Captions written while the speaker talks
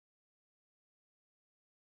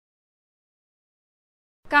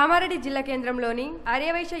కామారెడ్డి జిల్లా కేంద్రంలోని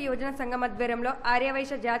ఆర్యవైశ్య యువజన సంఘం ఆధ్వర్యంలో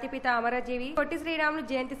ఆర్యవైశ్య జాతిపిత అమరజీవి పొట్టి శ్రీరాములు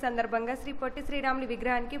జయంతి సందర్భంగా శ్రీ పొట్టి శ్రీరాములు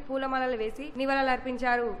విగ్రహానికి పూలమాలలు వేసి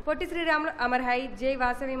నివాళులర్పించారు. పొట్టి శ్రీరాములు అమర్ హై, జై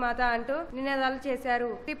వాసవి మాత అంటూ నినాదాలు చేశారు.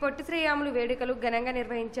 శ్రీ పొట్టి శ్రీరాములు వేడుకలు ఘనంగా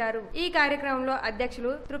నిర్వహించారు. ఈ కార్యక్రమంలో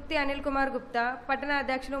అధ్యక్షులు తృప్తి అనిల్ కుమార్ గుప్తా, పట్టణ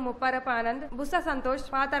అధ్యక్షులు ముప్పారప ఆనంద్, బుస్స సంతోష్,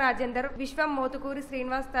 పాత రాజేందర్, విశ్వం మోతుకూరి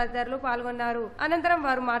శ్రీనివాస్ తదితరులు పాల్గొన్నారు. అనంతరం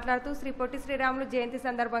వారు మాట్లాడుతూ శ్రీ పొట్టి శ్రీరాములు జయంతి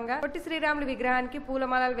సందర్భంగా పొట్టి శ్రీరాములు విగ్రహానికి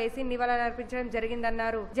పూలమాల వేసి నివాళులర్పించడం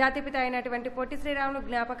జరిగిందన్నారు. జాతిపిత అయినటువంటి పొట్టి శ్రీరాములు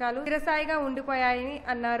జ్ఞాపకాలు చిరస్థాయిగా ఉండిపోయాయని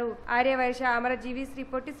అన్నారు. ఆర్యవైశ్య అమరజీవి శ్రీ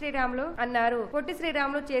పొట్టి శ్రీరాములు అన్నారు. పొట్టి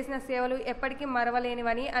శ్రీరాములు చేసిన సేవలు ఎప్పటికీ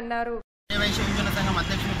మరవలేనివని అన్నారు. ఆర్యవైశ్య యువజన సంఘం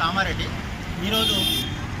అధ్యక్షుడు కామారెడ్డి ఈరోజు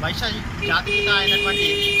వైశ్య జాతిపిత అయినటువంటి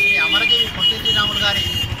శ్రీ అమరజీవి పొట్టి శ్రీరాములు గారి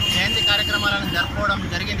జయంతి కార్యక్రమాలను జరుపుకోవడం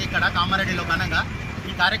జరిగింది. ఇక్కడ కామారెడ్డిలో ఘనంగా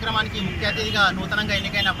ఈ కార్యక్రమానికి ముఖ్య అతిథిగా నూతనంగా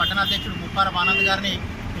ఎన్నికైన పట్టణాధ్యక్షుడు ముప్పారప ఆనంద్ గారిని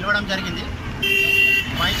పిలవడం జరిగింది.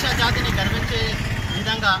 వైశ్య జాతిని గర్వించే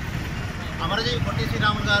విధంగా అమరజీవి పొట్టి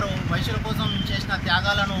శ్రీరాములు గారు వైశ్యుల కోసం చేసిన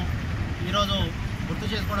త్యాగాలను ఈరోజు గుర్తు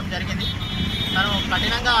చేసుకోవడం జరిగింది. తను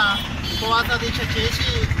కఠినంగా ఉపవాస దీక్ష చేసి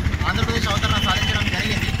ఆంధ్రప్రదేశ్ అవతరణ సాధించడం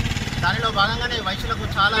జరిగింది. దానిలో భాగంగానే వైశ్యులకు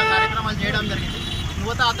చాలా కార్యక్రమాలు చేయడం జరిగింది.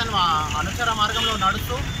 యువత అతను అనుచర మార్గంలో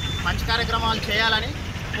నడుస్తూ మంచి కార్యక్రమాలు చేయాలని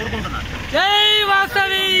కోరుకుంటున్నాను. జై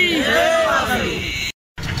వాసవి.